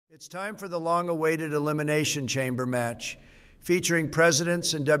It's time for the long-awaited Elimination Chamber match, featuring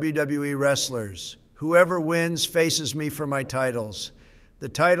Presidents and WWE Wrestlers. Whoever wins faces me for my titles. The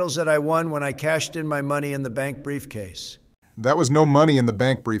titles that I won when I cashed in my money in the bank briefcase. That was no money in the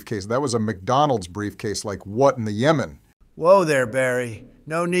bank briefcase. That was a McDonald's briefcase, like what in the Yemen? Whoa there, Barry.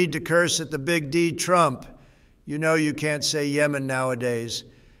 No need to curse at the big D Trump. You know you can't say Yemen nowadays,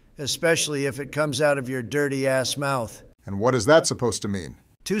 especially if it comes out of your dirty-ass mouth. And what is that supposed to mean?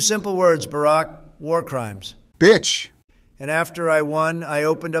 Two simple words, Barack: war crimes. Bitch! And after I won, I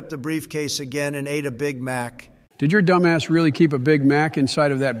opened up the briefcase again and ate a Big Mac. Did your dumbass really keep a Big Mac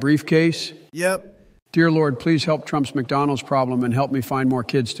inside of that briefcase? Yep. Dear Lord, please help Trump's McDonald's problem and help me find more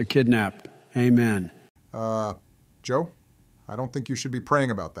kids to kidnap. Amen. Joe, I don't think you should be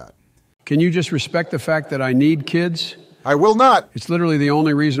praying about that. Can you just respect the fact that I need kids? I will not! It's literally the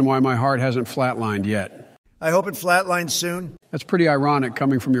only reason why my heart hasn't flatlined yet. I hope it flatlines soon. That's pretty ironic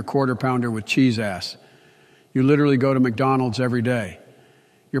coming from your quarter pounder with cheese ass. You literally go to McDonald's every day.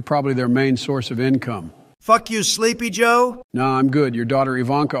 You're probably their main source of income. Fuck you, Sleepy Joe. Nah, I'm good. Your daughter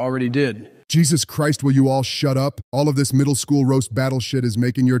Ivanka already did. Jesus Christ, will you all shut up? All of this middle school roast battle shit is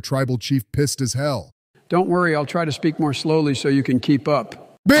making your tribal chief pissed as hell. Don't worry, I'll try to speak more slowly so you can keep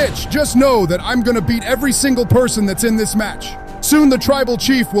up. Bitch, just know that I'm gonna beat every single person that's in this match. Soon the tribal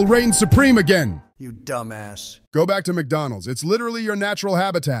chief will reign supreme again. You dumbass. Go back to McDonald's. It's literally your natural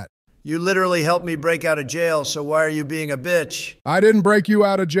habitat. You literally helped me break out of jail, so why are you being a bitch? I didn't break you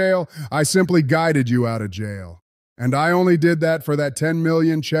out of jail. I simply guided you out of jail. And I only did that for that 10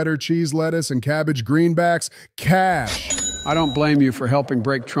 million cheddar cheese lettuce and cabbage greenbacks cash. I don't blame you for helping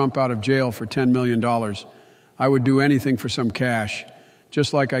break Trump out of jail for $10 million. I would do anything for some cash,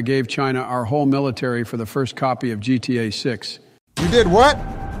 just like I gave China our whole military for the first copy of GTA 6. You did what?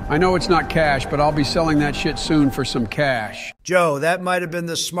 I know it's not cash, but I'll be selling that shit soon for some cash. Joe, that might have been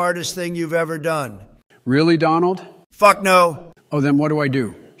the smartest thing you've ever done. Really, Donald? Fuck no. Oh, then what do I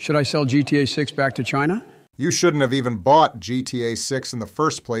do? Should I sell GTA 6 back to China? You shouldn't have even bought GTA 6 in the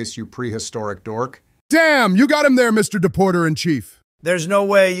first place, you prehistoric dork. Damn, you got him there, Mr. Deporter-in-Chief. There's no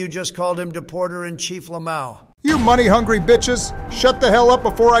way you just called him Deporter-in-Chief Lamau. You money-hungry bitches! Shut the hell up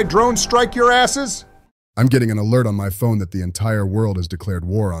before I drone strike your asses! I'm getting an alert on my phone that the entire world has declared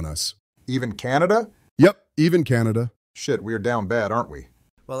war on us. Even Canada? Yep, even Canada. Shit, we're down bad, aren't we?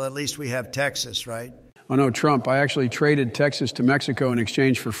 Well, at least we have Texas, right? Oh no, Trump, I actually traded Texas to Mexico in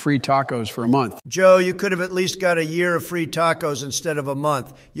exchange for free tacos for a month. Joe, you could have at least got a year of free tacos instead of a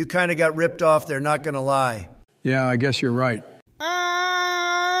month. You kind of got ripped off there, not gonna lie. Yeah, I guess you're right.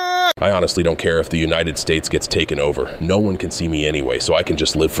 I honestly don't care if the United States gets taken over. No one can see me anyway, so I can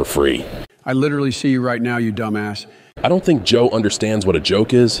just live for free. I literally see you right now, you dumbass. I don't think Joe understands what a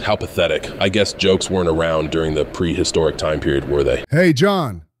joke is. How pathetic. I guess jokes weren't around during the prehistoric time period, were they? Hey,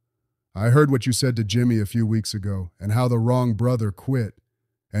 John. I heard what you said to Jimmy a few weeks ago and how the wrong brother quit.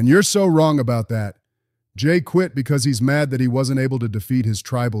 And you're so wrong about that. Jay quit because he's mad that he wasn't able to defeat his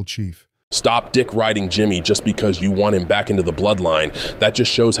tribal chief. Stop dick riding Jimmy just because you want him back into the bloodline. That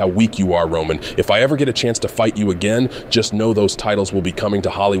just shows how weak you are, Roman. If I ever get a chance to fight you again, just know those titles will be coming to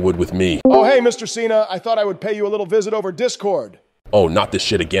Hollywood with me. Oh, hey, Mr. Cena. I thought I would pay you a little visit over Discord. Oh, not this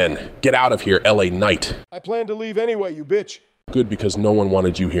shit again. Get out of here, LA Knight. I plan to leave anyway, you bitch. Good, because no one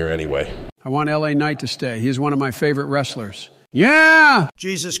wanted you here anyway. I want LA Knight to stay. He's one of my favorite wrestlers. Yeah!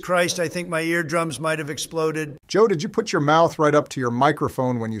 Jesus Christ, I think my eardrums might have exploded. Joe, did you put your mouth right up to your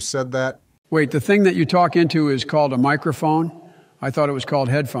microphone when you said that? Wait, the thing that you talk into is called a microphone? I thought it was called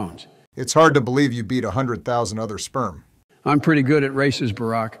headphones. It's hard to believe you beat 100,000 other sperm. I'm pretty good at races,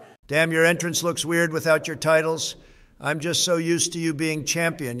 Barack. Damn, your entrance looks weird without your titles. I'm just so used to you being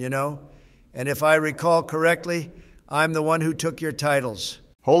champion, you know? And if I recall correctly, I'm the one who took your titles.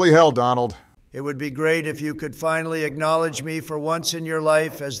 Holy hell, Donald. It would be great if you could finally acknowledge me for once in your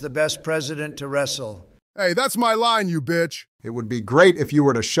life as the best president to wrestle. Hey, that's my line, you bitch. It would be great if you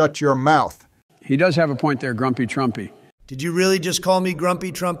were to shut your mouth. He does have a point there, Grumpy Trumpy. Did you really just call me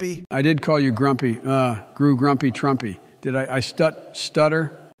Grumpy Trumpy? I did call you Grumpy, Grumpy Trumpy. Did I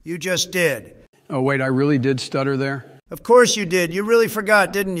stutter? You just did. Oh wait, I really did stutter there? Of course you did. You really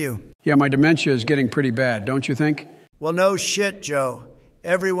forgot, didn't you? Yeah, my dementia is getting pretty bad, don't you think? Well, no shit, Joe.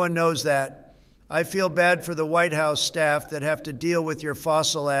 Everyone knows that. I feel bad for the White House staff that have to deal with your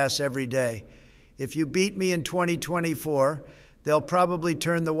fossil ass every day. If you beat me in 2024, they'll probably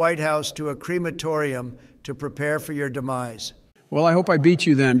turn the White House to a crematorium to prepare for your demise. Well, I hope I beat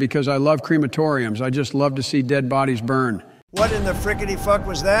you then, because I love crematoriums. I just love to see dead bodies burn. What in the frickety fuck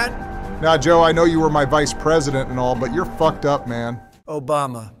was that? Now, Joe, I know you were my vice president and all, but you're fucked up, man.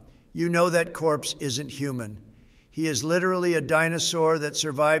 Obama, you know that corpse isn't human. He is literally a dinosaur that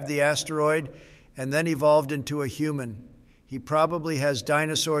survived the asteroid and then evolved into a human. He probably has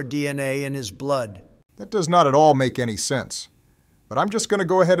dinosaur DNA in his blood. That does not at all make any sense. But I'm just going to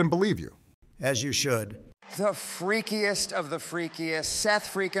go ahead and believe you. As you should. The freakiest of the freakiest,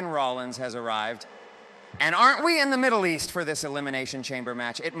 Seth freaking Rollins has arrived. And aren't we in the Middle East for this Elimination Chamber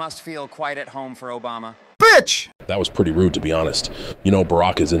match? It must feel quite at home for Obama. Bitch! That was pretty rude, to be honest. You know,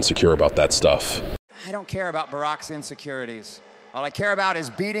 Barack is insecure about that stuff. I don't care about Barack's insecurities. All I care about is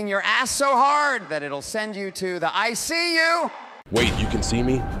beating your ass so hard that it'll send you to the ICU. Wait, you can see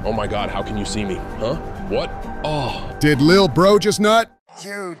me? Oh my God, how can you see me? Huh? What? Oh. Did Lil Bro just nut?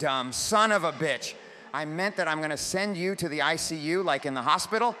 You dumb son of a bitch. I meant that I'm gonna send you to the ICU like in the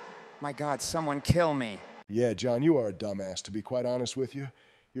hospital. My God, someone kill me. Yeah, John, you are a dumbass, to be quite honest with you.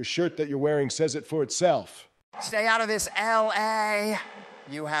 Your shirt that you're wearing says it for itself. Stay out of this, LA.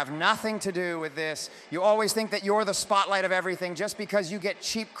 You have nothing to do with this. You always think that you're the spotlight of everything just because you get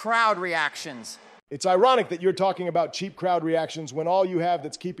cheap crowd reactions. It's ironic that you're talking about cheap crowd reactions when all you have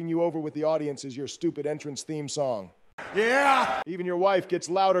that's keeping you over with the audience is your stupid entrance theme song. Yeah! Even your wife gets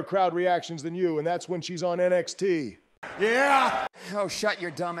louder crowd reactions than you, and that's when she's on NXT. Yeah! Oh, shut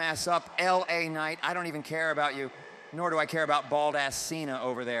your dumb ass up, LA Knight. I don't even care about you, nor do I care about bald-ass Cena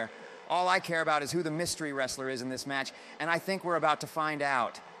over there. All I care about is who the mystery wrestler is in this match, and I think we're about to find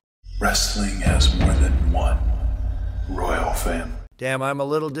out. Wrestling has more than one royal family. Damn, I'm a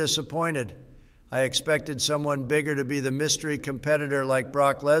little disappointed. I expected someone bigger to be the mystery competitor like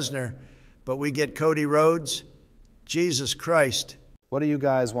Brock Lesnar, but we get Cody Rhodes? Jesus Christ. What do you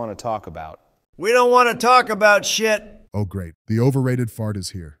guys want to talk about? We don't want to talk about shit. Oh, great. The overrated fart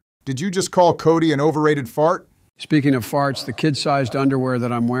is here. Did you just call Cody an overrated fart? Speaking of farts, the kid-sized underwear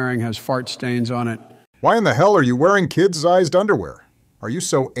that I'm wearing has fart stains on it. Why in the hell are you wearing kid-sized underwear? Are you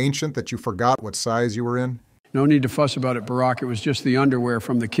so ancient that you forgot what size you were in? No need to fuss about it, Barack. It was just the underwear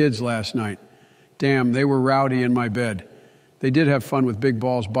from the kids last night. Damn, they were rowdy in my bed. They did have fun with Big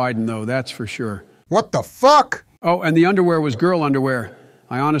Balls Biden, though, that's for sure. What the fuck? Oh, and the underwear was girl underwear.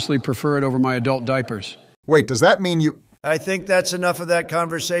 I honestly prefer it over my adult diapers. Wait, does that mean you... I think that's enough of that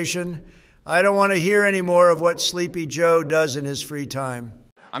conversation. I don't want to hear any more of what Sleepy Joe does in his free time.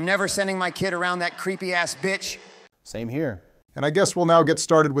 I'm never sending my kid around that creepy-ass bitch. Same here. And I guess we'll now get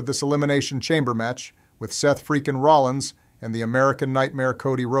started with this Elimination Chamber match with Seth freaking Rollins and the American Nightmare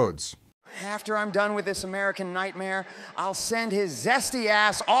Cody Rhodes. After I'm done with this American Nightmare, I'll send his zesty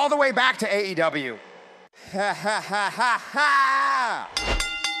ass all the way back to AEW. Ha ha ha ha ha!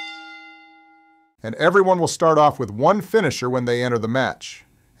 And everyone will start off with one finisher when they enter the match.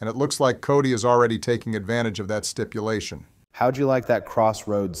 And it looks like Cody is already taking advantage of that stipulation. How'd you like that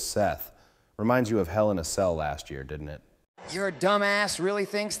Crossroads Seth? Reminds you of Hell in a Cell last year, didn't it? Your dumbass really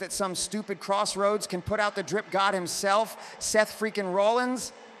thinks that some stupid Crossroads can put out the drip god himself, Seth freaking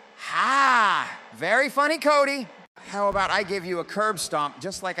Rollins? Ha! Very funny, Cody. How about I give you a curb stomp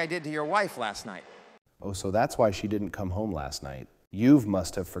just like I did to your wife last night? Oh, so that's why she didn't come home last night. You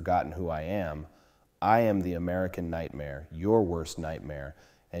must have forgotten who I am. I am the American Nightmare, your worst nightmare,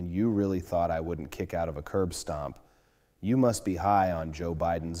 and you really thought I wouldn't kick out of a curb stomp. You must be high on Joe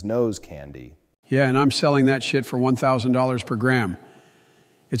Biden's nose candy. Yeah, and I'm selling that shit for $1,000 per gram.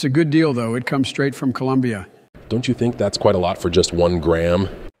 It's a good deal, though. It comes straight from Colombia. Don't you think that's quite a lot for just 1 gram?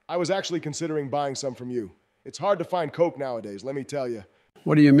 I was actually considering buying some from you. It's hard to find Coke nowadays, let me tell you.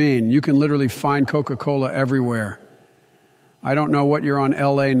 What do you mean? You can literally find Coca-Cola everywhere. I don't know what you're on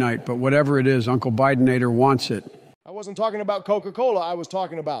LA night, but whatever it is, Uncle Bidenator wants it. I wasn't talking about Coca-Cola, I was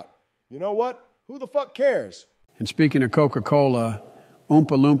talking about, you know what? Who the fuck cares? And speaking of Coca-Cola, Oompa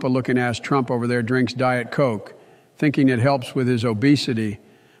Loompa looking ass Trump over there drinks Diet Coke, thinking it helps with his obesity.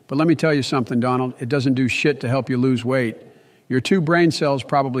 But let me tell you something, Donald, it doesn't do shit to help you lose weight. Your 2 brain cells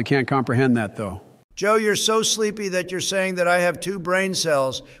probably can't comprehend that, though. Joe, you're so sleepy that you're saying that I have 2 brain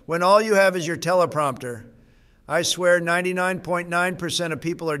cells when all you have is your teleprompter. I swear 99.9% of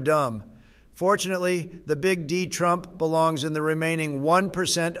people are dumb. Fortunately, the big D Trump belongs in the remaining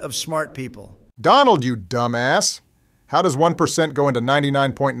 1% of smart people. Donald, you dumbass! How does 1% go into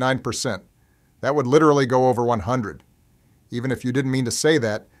 99.9%? That would literally go over 100. Even if you didn't mean to say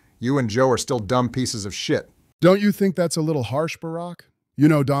that, you and Joe are still dumb pieces of shit. Don't you think that's a little harsh, Barack? You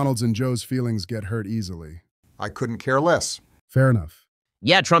know Donald's and Joe's feelings get hurt easily. I couldn't care less. Fair enough.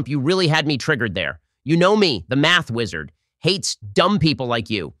 Yeah, Trump, you really had me triggered there. You know me, the math wizard. Hates dumb people like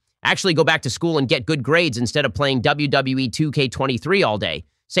you. Actually go back to school and get good grades instead of playing WWE2k23 all day.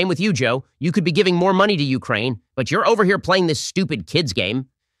 Same with you, Joe. You could be giving more money to Ukraine, but you're over here playing this stupid kids game.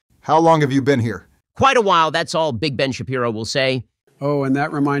 How long have you been here? Quite a while, that's all Big Ben Shapiro will say. Oh, and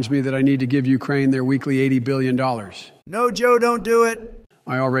that reminds me that I need to give Ukraine their weekly $80 billion. No, Joe, don't do it.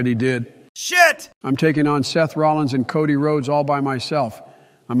 I already did. Shit! I'm taking on Seth Rollins and Cody Rhodes all by myself.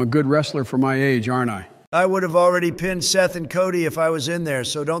 I'm a good wrestler for my age, aren't I? I would have already pinned Seth and Cody if I was in there,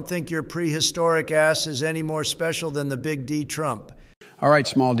 so don't think your prehistoric ass is any more special than the Big D Trump. All right,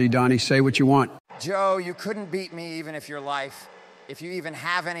 Small D Donnie, say what you want. Joe, you couldn't beat me even if your life, if you even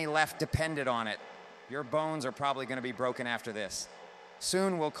have any left, depended on it. Your bones are probably going to be broken after this.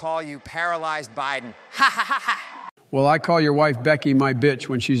 Soon we'll call you Paralyzed Biden. Ha ha ha ha! Well, I call your wife Becky my bitch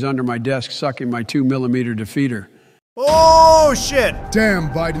when she's under my desk sucking my 2mm defeater. Oh, shit! Damn,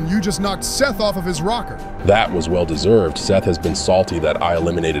 Biden, you just knocked Seth off of his rocker. That was well deserved. Seth has been salty that I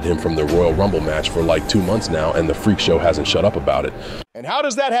eliminated him from the Royal Rumble match for like 2 months now, and the Freak Show hasn't shut up about it. And how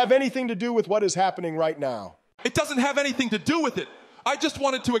does that have anything to do with what is happening right now? It doesn't have anything to do with it. I just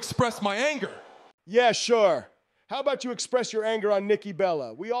wanted to express my anger. Yeah, sure. How about you express your anger on Nikki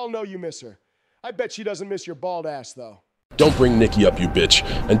Bella? We all know you miss her. I bet she doesn't miss your bald ass, though. Don't bring Nikki up, you bitch,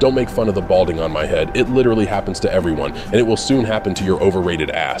 and don't make fun of the balding on my head. It literally happens to everyone, and it will soon happen to your overrated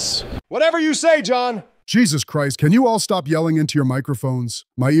ass. Whatever you say, John. Jesus Christ, can you all stop yelling into your microphones?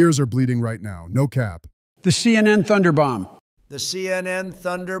 My ears are bleeding right now, no cap. The CNN Thunderbomb. The CNN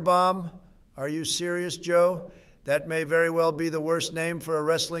Thunderbomb? Are you serious, Joe? That may very well be the worst name for a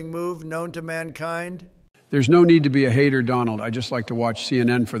wrestling move known to mankind. There's no need to be a hater, Donald. I just like to watch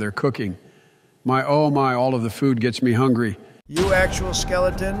CNN for their cooking. Oh my, all of the food gets me hungry. You actual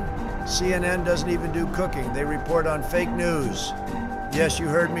skeleton? CNN doesn't even do cooking. They report on fake news. Yes, you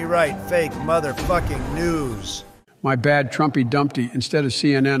heard me right. Fake motherfucking news. My bad Trumpy Dumpty. Instead of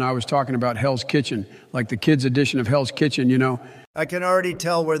CNN, I was talking about Hell's Kitchen, like the kids' edition of Hell's Kitchen, you know. I can already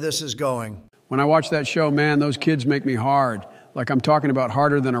tell where this is going. When I watch that show, man, those kids make me hard. Like I'm talking about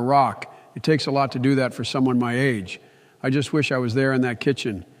harder than a rock. It takes a lot to do that for someone my age. I just wish I was there in that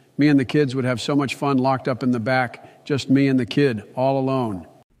kitchen. Me and the kids would have so much fun locked up in the back. Just me and the kid, all alone.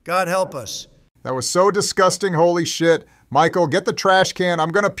 God help us. That was so disgusting, holy shit. Michael, get the trash can.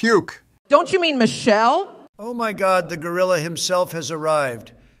 I'm gonna puke. Don't you mean Michelle? Oh my God, the gorilla himself has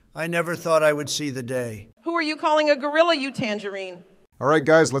arrived. I never thought I would see the day. Who are you calling a gorilla, you tangerine? All right,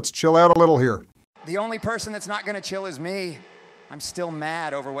 guys, let's chill out a little here. The only person that's not going to chill is me. I'm still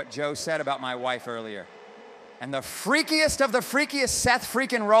mad over what Joe said about my wife earlier. And the freakiest of the freakiest, Seth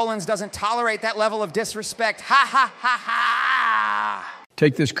freaking Rollins, doesn't tolerate that level of disrespect. Ha ha ha ha!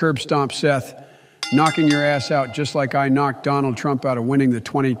 Take this curb stomp, Seth. Knocking your ass out just like I knocked Donald Trump out of winning the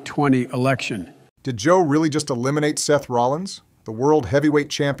 2020 election. Did Joe really just eliminate Seth Rollins, the world heavyweight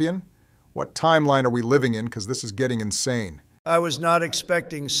champion? What timeline are we living in? Because this is getting insane. I was not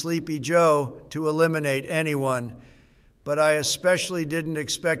expecting Sleepy Joe to eliminate anyone, but I especially didn't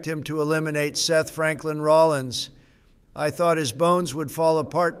expect him to eliminate Seth Franklin Rollins. I thought his bones would fall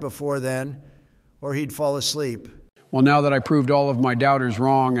apart before then, or he'd fall asleep. Well, now that I proved all of my doubters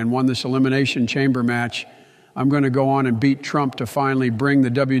wrong and won this Elimination Chamber match, I'm going to go on and beat Trump to finally bring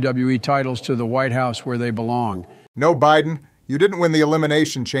the WWE titles to the White House where they belong. No, Biden, you didn't win the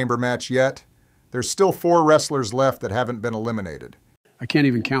Elimination Chamber match yet. There's still 4 wrestlers left that haven't been eliminated. I can't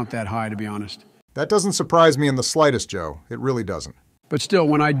even count that high, to be honest. That doesn't surprise me in the slightest, Joe. It really doesn't. But still,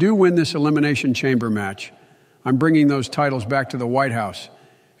 when I do win this Elimination Chamber match, I'm bringing those titles back to the White House.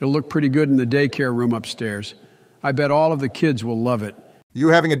 It'll look pretty good in the daycare room upstairs. I bet all of the kids will love it. You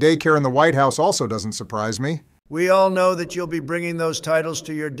having a daycare in the White House also doesn't surprise me. We all know that you'll be bringing those titles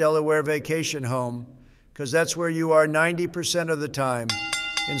to your Delaware vacation home, because that's where you are 90% of the time,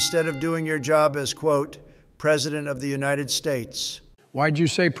 instead of doing your job as, quote, President of the United States. Why'd you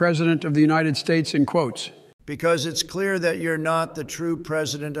say President of the United States in quotes? Because it's clear that you're not the true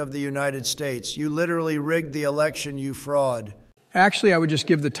President of the United States. You literally rigged the election, you fraud. Actually, I would just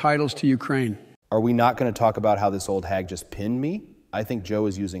give the titles to Ukraine. Are we not going to talk about how this old hag just pinned me? I think Joe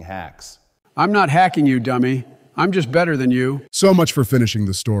is using hacks. I'm not hacking you, dummy. I'm just better than you. So much for finishing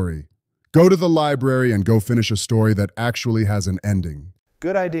the story. Go to the library and go finish a story that actually has an ending.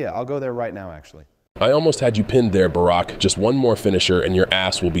 Good idea. I'll go there right now, actually. I almost had you pinned there, Barack. Just one more finisher and your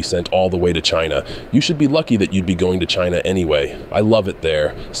ass will be sent all the way to China. You should be lucky that you'd be going to China anyway. I love it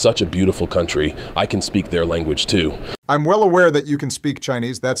there. Such a beautiful country. I can speak their language too. I'm well aware that you can speak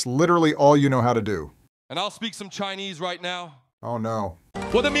Chinese. That's literally all you know how to do. And I'll speak some Chinese right now. Oh no.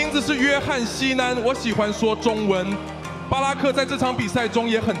 我的名字是约翰西南，我喜欢说中文。巴拉克在这场比赛中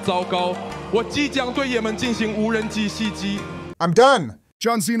也很糟糕。我即将对也门进行无人机袭击。 I'm done.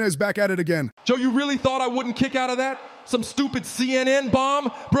 John Cena is back at it again. Joe, you really thought I wouldn't kick out of that? Some stupid CNN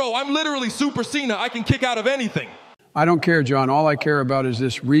bomb? Bro, I'm literally Super Cena. I can kick out of anything. I don't care, John. All I care about is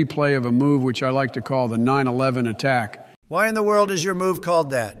this replay of a move which I like to call the 9/11 attack. Why in the world is your move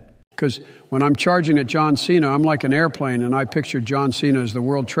called that? Because when I'm charging at John Cena, I'm like an airplane, and I picture John Cena as the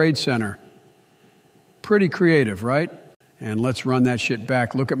World Trade Center. Pretty creative, right? And let's run that shit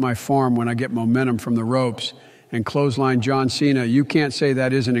back. Look at my form when I get momentum from the ropes and clothesline John Cena. You can't say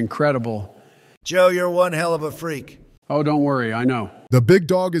that isn't incredible. Joe, you're one hell of a freak. Oh, don't worry, I know. The big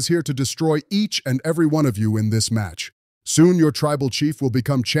dog is here to destroy each and every one of you in this match. Soon your tribal chief will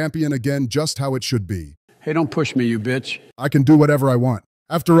become champion again, just how it should be. Hey, don't push me, you bitch. I can do whatever I want.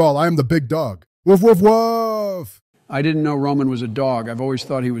 After all, I am the big dog. Woof, woof, woof! I didn't know Roman was a dog. I've always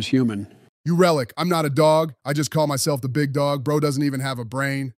thought he was human. You relic, I'm not a dog. I just call myself the big dog. Bro doesn't even have a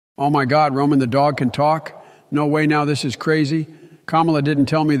brain. Oh my God, Roman the dog can talk? No way, now this is crazy. Kamala didn't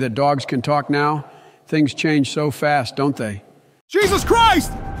tell me that dogs can talk now. Things change so fast, don't they? Jesus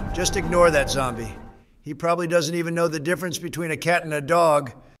Christ! Just ignore that zombie. He probably doesn't even know the difference between a cat and a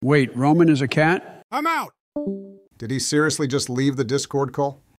dog. Wait, Roman is a cat? I'm out! Did he seriously just leave the Discord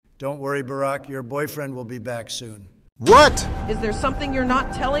call? Don't worry, Barack. Your boyfriend will be back soon. What? Is there something you're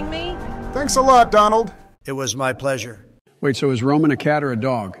not telling me? Thanks a lot, Donald. It was my pleasure. Wait, so is Roman a cat or a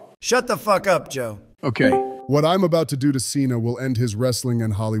dog? Shut the fuck up, Joe. Okay. What I'm about to do to Cena will end his wrestling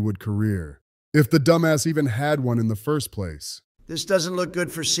and Hollywood career. If the dumbass even had one in the first place. This doesn't look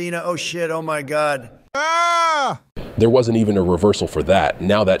good for Cena. Oh shit, oh my God. Ah! There wasn't even a reversal for that.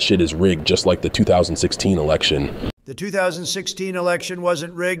 Now that shit is rigged, just like the 2016 election. The 2016 election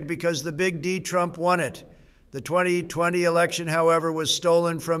wasn't rigged because the Big D Trump won it. The 2020 election, however, was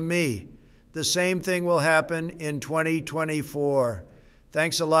stolen from me. The same thing will happen in 2024.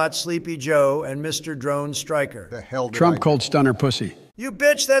 Thanks a lot, Sleepy Joe and Mr. Drone Striker. The hell did Trump called Stunner pussy. You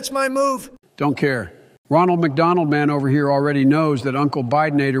bitch, that's my move. Don't care. Ronald McDonald man over here already knows that Uncle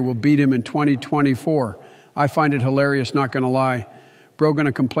Bidenator will beat him in 2024. I find it hilarious, not gonna lie. Bro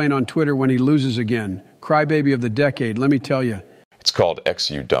gonna complain on Twitter when he loses again. Crybaby of the decade, let me tell you. It's called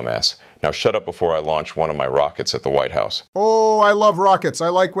X, you dumbass. Now shut up before I launch one of my rockets at the White House. Oh, I love rockets. I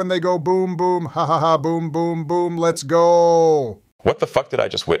like when they go boom, boom, ha ha ha, boom, boom, boom, let's go. What the fuck did I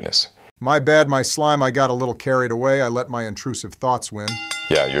just witness? My bad, my slime. I got a little carried away. I let my intrusive thoughts win.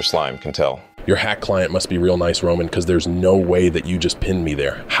 Yeah, your slime can tell. Your hack client must be real nice, Roman, because there's no way that you just pinned me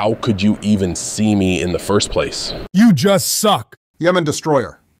there. How could you even see me in the first place? You just suck. Yemen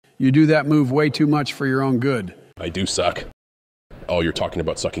Destroyer. You do that move way too much for your own good. I do suck. Oh, you're talking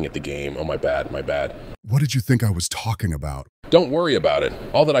about sucking at the game. Oh, my bad, my bad. What did you think I was talking about? Don't worry about it.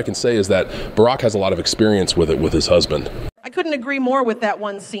 All that I can say is that Barack has a lot of experience with it with his husband. I couldn't agree more with that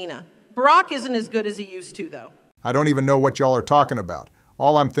one Cena. Barack isn't as good as he used to, though. I don't even know what y'all are talking about.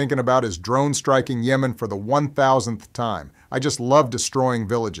 All I'm thinking about is drone striking Yemen for the 1,000th time. I just love destroying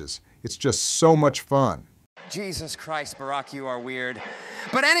villages. It's just so much fun. Jesus Christ, Barack, you are weird.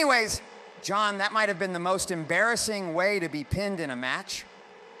 But anyways, John, that might have been the most embarrassing way to be pinned in a match.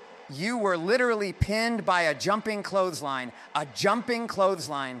 You were literally pinned by a jumping clothesline. A jumping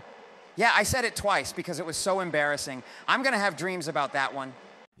clothesline. Yeah, I said it twice because it was so embarrassing. I'm gonna have dreams about that one.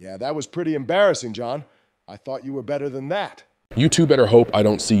 Yeah, that was pretty embarrassing, John. I thought you were better than that. You two better hope I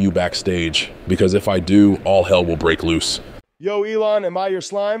don't see you backstage, because if I do, all hell will break loose. Yo, Elon, am I your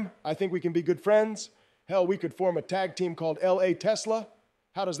slime? I think we can be good friends. Hell, we could form a tag team called L.A. Tesla.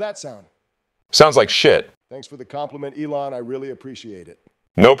 How does that sound? Sounds like shit. Thanks for the compliment, Elon. I really appreciate it.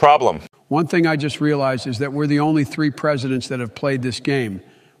 No problem. One thing I just realized is that we're the only 3 presidents that have played this game.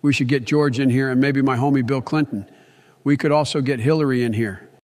 We should get George in here and maybe my homie Bill Clinton. We could also get Hillary in here.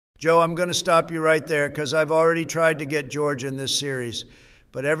 Joe, I'm going to stop you right there because I've already tried to get George in this series.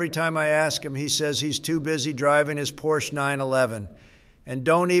 But every time I ask him, he says he's too busy driving his Porsche 911. And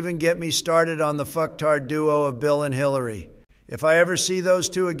don't even get me started on the fucktard duo of Bill and Hillary. If I ever see those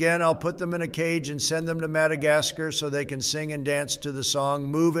two again, I'll put them in a cage and send them to Madagascar so they can sing and dance to the song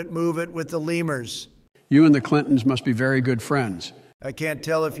Move It with the Lemurs. You and the Clintons must be very good friends. I can't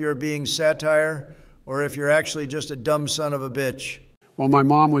tell if you're being satire or if you're actually just a dumb son of a bitch. Well, my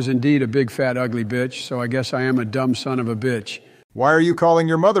mom was indeed a big, fat, ugly bitch, so I guess I am a dumb son of a bitch. Why are you calling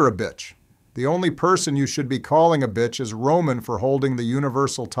your mother a bitch? The only person you should be calling a bitch is Roman for holding the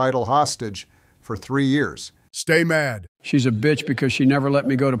Universal title hostage for 3 years. Stay mad. She's a bitch because she never let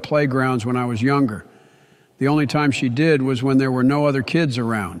me go to playgrounds when I was younger. The only time she did was when there were no other kids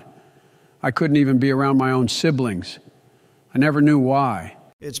around. I couldn't even be around my own siblings. I never knew why.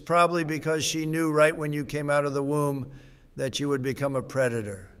 It's probably because she knew right when you came out of the womb that you would become a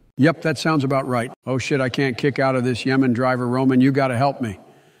predator. Yep, that sounds about right. Oh shit, I can't kick out of this Yemen driver, Roman. You gotta help me.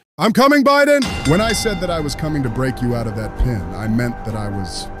 I'm coming, Biden! When I said that I was coming to break you out of that pin, I meant that I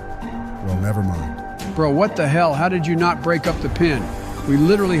was... well, never mind. Bro, what the hell? How did you not break up the pin? We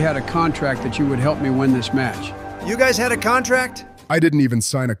literally had a contract that you would help me win this match. You guys had a contract? I didn't even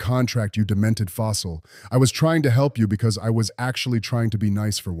sign a contract, you demented fossil. I was trying to help you because I was actually trying to be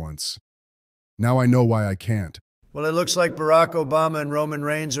nice for once. Now I know why I can't. Well, it looks like Barack Obama and Roman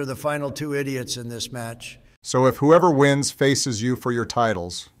Reigns are the final two idiots in this match. So if whoever wins faces you for your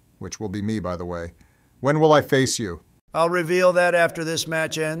titles, which will be me, by the way, when will I face you? I'll reveal that after this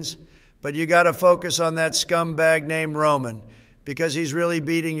match ends, but you gotta focus on that scumbag named Roman, because he's really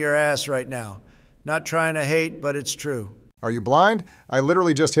beating your ass right now. Not trying to hate, but it's true. Are you blind? I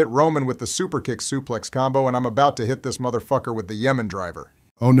literally just hit Roman with the super kick suplex combo, and I'm about to hit this motherfucker with the Yemen driver.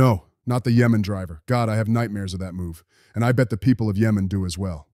 Oh no, not the Yemen driver. God, I have nightmares of that move. And I bet the people of Yemen do as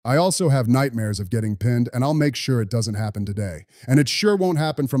well. I also have nightmares of getting pinned, and I'll make sure it doesn't happen today. And it sure won't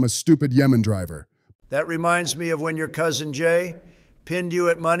happen from a stupid Yemen driver. That reminds me of when your cousin Jay pinned you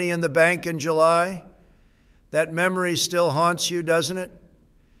at Money in the Bank in July. That memory still haunts you, doesn't it?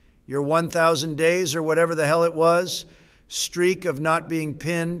 Your 1,000 days or whatever the hell it was, streak of not being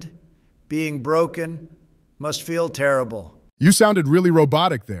pinned, being broken, must feel terrible. You sounded really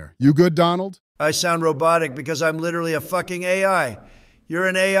robotic there. You good, Donald? I sound robotic because I'm literally a fucking AI. You're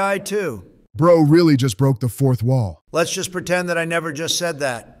an AI too. Bro really just broke the fourth wall. Let's just pretend that I never just said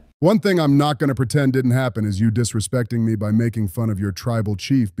that. One thing I'm not going to pretend didn't happen is you disrespecting me by making fun of your tribal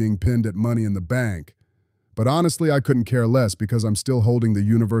chief being pinned at Money in the Bank. But honestly, I couldn't care less because I'm still holding the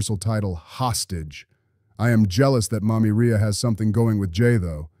Universal title hostage. I am jealous that Mommy Rhea has something going with Jay,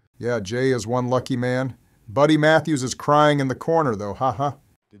 though. Yeah, Jay is one lucky man. Buddy Matthews is crying in the corner, though, haha.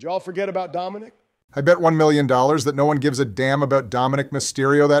 Did y'all forget about Dominic? I bet $1 million that no one gives a damn about Dominic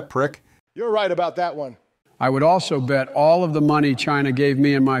Mysterio, that prick. You're right about that one. I would also bet all of the money China gave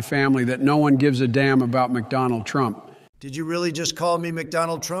me and my family that no one gives a damn about McDonald Trump. Did you really just call me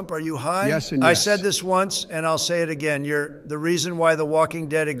McDonald Trump? Are you high? Yes and I yes. said this once, and I'll say it again. You're the reason why The Walking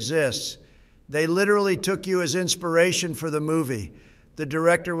Dead exists. They literally took you as inspiration for the movie. The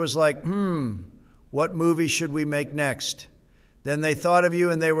director was like, what movie should we make next? Then they thought of you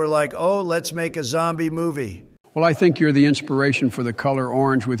and they were like, oh, let's make a zombie movie. Well, I think you're the inspiration for the color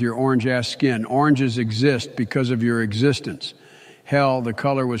orange with your orange-ass skin. Oranges exist because of your existence. Hell, the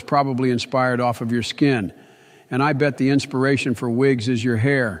color was probably inspired off of your skin. And I bet the inspiration for wigs is your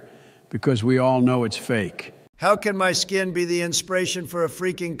hair, because we all know it's fake. How can my skin be the inspiration for a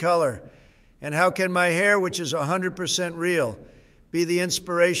freaking color? And how can my hair, which is 100% real, be the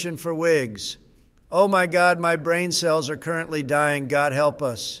inspiration for wigs? Oh my God, my brain cells are currently dying. God help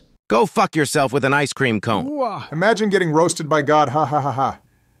us. Go fuck yourself with an ice cream cone. Ooh. Imagine getting roasted by God, ha ha ha ha.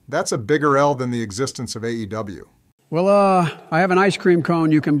 That's a bigger L than the existence of AEW. Well, I have an ice cream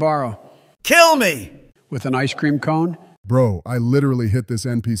cone you can borrow. Kill me! With an ice cream cone? Bro, I literally hit this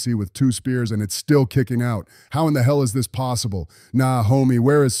NPC with 2 spears and it's still kicking out. How in the hell is this possible? Nah, homie,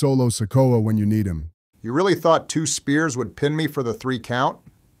 where is Solo Sikoa when you need him? You really thought 2 spears would pin me for the 3 count?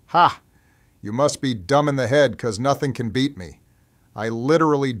 Ha! You must be dumb in the head, 'cause nothing can beat me. I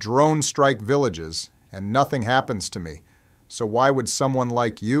literally drone strike villages, and nothing happens to me. So why would someone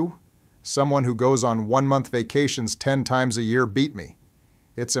like you, someone who goes on 1-month vacations 10 times a year, beat me?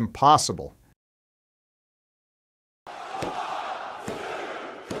 It's impossible.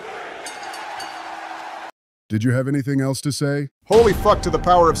 Did you have anything else to say? Holy fuck to the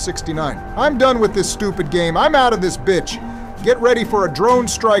power of 69. I'm done with this stupid game. I'm out of this bitch. Get ready for a drone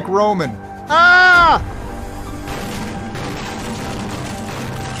strike Roman. Ah!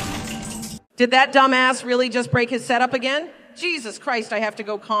 Did that dumbass really just break his setup again? Jesus Christ, I have to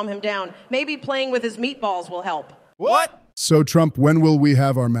go calm him down. Maybe playing with his meatballs will help. What? So, Trump, when will we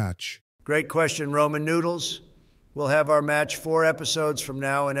have our match? Great question, Roman Noodles. We'll have our match 4 episodes from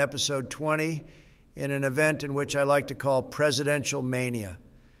now in episode 20 in an event in which I like to call Presidential Mania.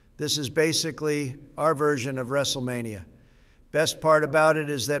 This is basically our version of WrestleMania. Best part about it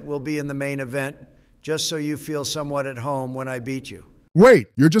is that we'll be in the main event, just so you feel somewhat at home when I beat you. Wait,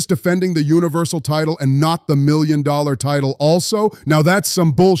 you're just defending the Universal title and not the $1 million title also? Now that's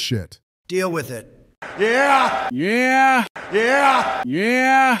some bullshit. Deal with it. Yeah! Yeah! Yeah!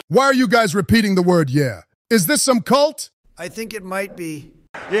 Yeah! Why are you guys repeating the word yeah? Is this some cult? I think it might be.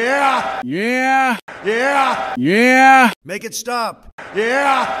 Yeah! Yeah! Yeah! Yeah! Make it stop.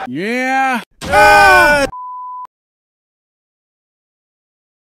 Yeah! Yeah! Ah!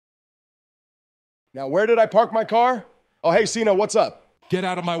 Now, where did I park my car? Oh, hey, Cena, what's up? Get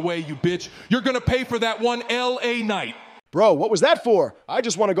out of my way, you bitch. You're gonna pay for that one LA night. Bro, what was that for? I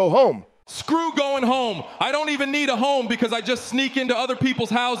just want to go home. Screw going home. I don't even need a home because I just sneak into other people's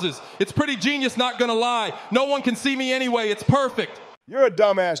houses. It's pretty genius, not gonna lie. No one can see me anyway. It's perfect. You're a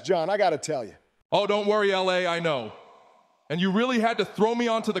dumbass, John. I gotta tell you. Oh, don't worry, LA, I know. And you really had to throw me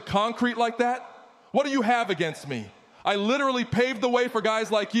onto the concrete like that? What do you have against me? I literally paved the way for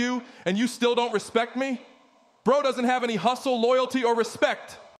guys like you, and you still don't respect me? Bro doesn't have any hustle, loyalty, or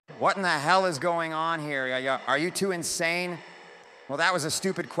respect. What in the hell is going on here? Are you two insane? Well, that was a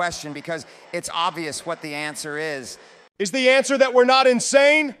stupid question because it's obvious what the answer is. Is the answer that we're not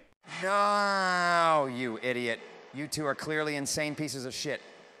insane? No, you idiot. You two are clearly insane pieces of shit.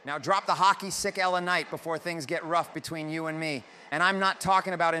 Now drop the hockey sick Ella Knight before things get rough between you and me. And I'm not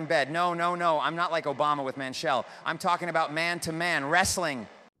talking about in bed. No. I'm not like Obama with Manchel. I'm talking about man-to-man wrestling.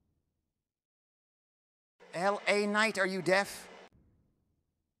 L.A. Knight, are you deaf?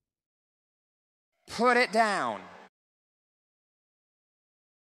 Put it down.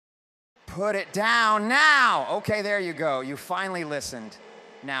 Put it down now. Okay, there you go. You finally listened.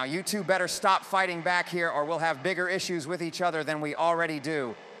 Now, you two better stop fighting back here or we'll have bigger issues with each other than we already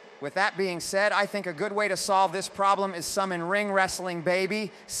do. With that being said, I think a good way to solve this problem is summon ring wrestling,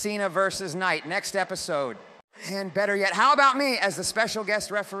 baby. Cena versus Knight, next episode. And better yet, how about me as the special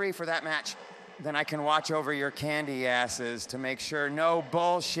guest referee for that match? Then I can watch over your candy asses to make sure no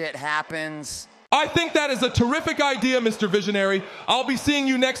bullshit happens. I think that is a terrific idea, Mr. Visionary. I'll be seeing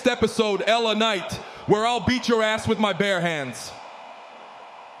you next episode, Ella Knight, where I'll beat your ass with my bare hands.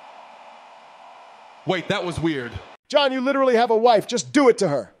 Wait, that was weird. John, you literally have a wife. Just do it to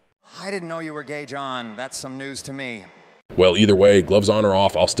her. I didn't know you were gay, John. That's some news to me. Well, either way, gloves on or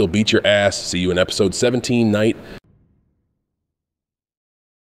off, I'll still beat your ass. See you in episode 17, Knight.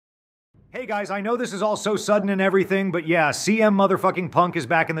 Hey guys, I know this is all so sudden and everything, but yeah, CM motherfucking Punk is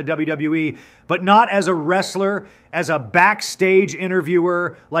back in the WWE, but not as a wrestler, as a backstage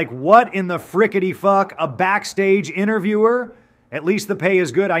interviewer. Like, what in the frickety fuck? A backstage interviewer? At least the pay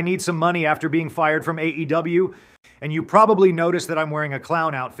is good. I need some money after being fired from AEW. And you probably noticed that I'm wearing a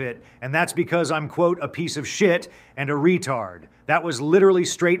clown outfit, and that's because I'm, quote, a piece of shit and a retard. That was literally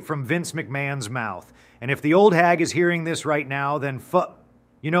straight from Vince McMahon's mouth. And if the old hag is hearing this right now, then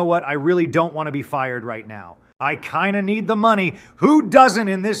you know what? I really don't want to be fired right now. I kinda need the money. Who doesn't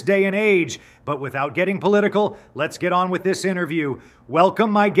in this day and age? But without getting political, let's get on with this interview.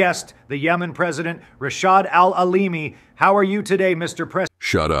 Welcome my guest, the Yemen president, Rashad Al-Alimi. How are you today, Mr. President?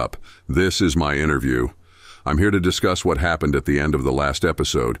 Shut up. This is my interview. I'm here to discuss what happened at the end of the last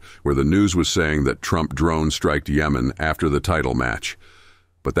episode, where the news was saying that Trump drone-striked Yemen after the title match.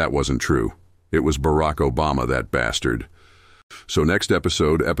 But that wasn't true. It was Barack Obama, that bastard. So next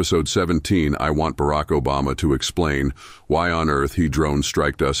episode, episode 17, I want Barack Obama to explain why on earth he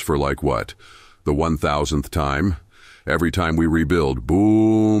drone-striked us for like what? The 1000th time? Every time we rebuild,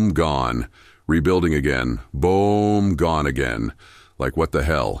 boom, gone. Rebuilding again, boom, gone again. Like what the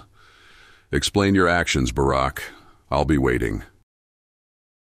hell? Explain your actions, Barack. I'll be waiting.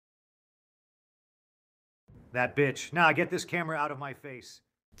 That bitch. Nah, get this camera out of my face.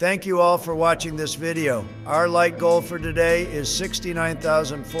 Thank you all for watching this video. Our like goal for today is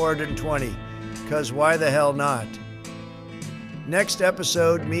 69,420, because why the hell not? Next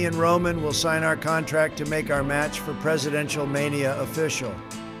episode, me and Roman will sign our contract to make our match for Presidential Mania official.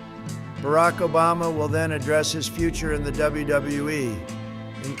 Barack Obama will then address his future in the WWE,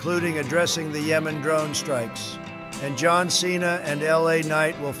 including addressing the Yemen drone strikes. And John Cena and LA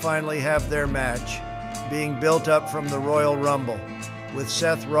Knight will finally have their match, being built up from the Royal Rumble, with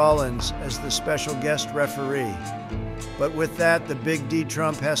Seth Rollins as the special guest referee. But with that, the Big D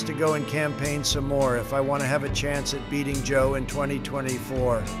Trump has to go and campaign some more if I want to have a chance at beating Joe in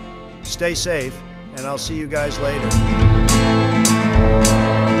 2024. Stay safe, and I'll see you guys later.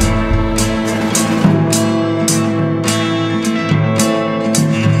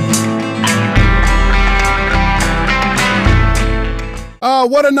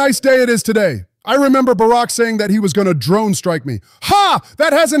 What a nice day it is today. I remember Barack saying that he was going to drone strike me. Ha!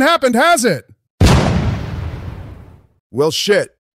 That hasn't happened, has it? Well, shit.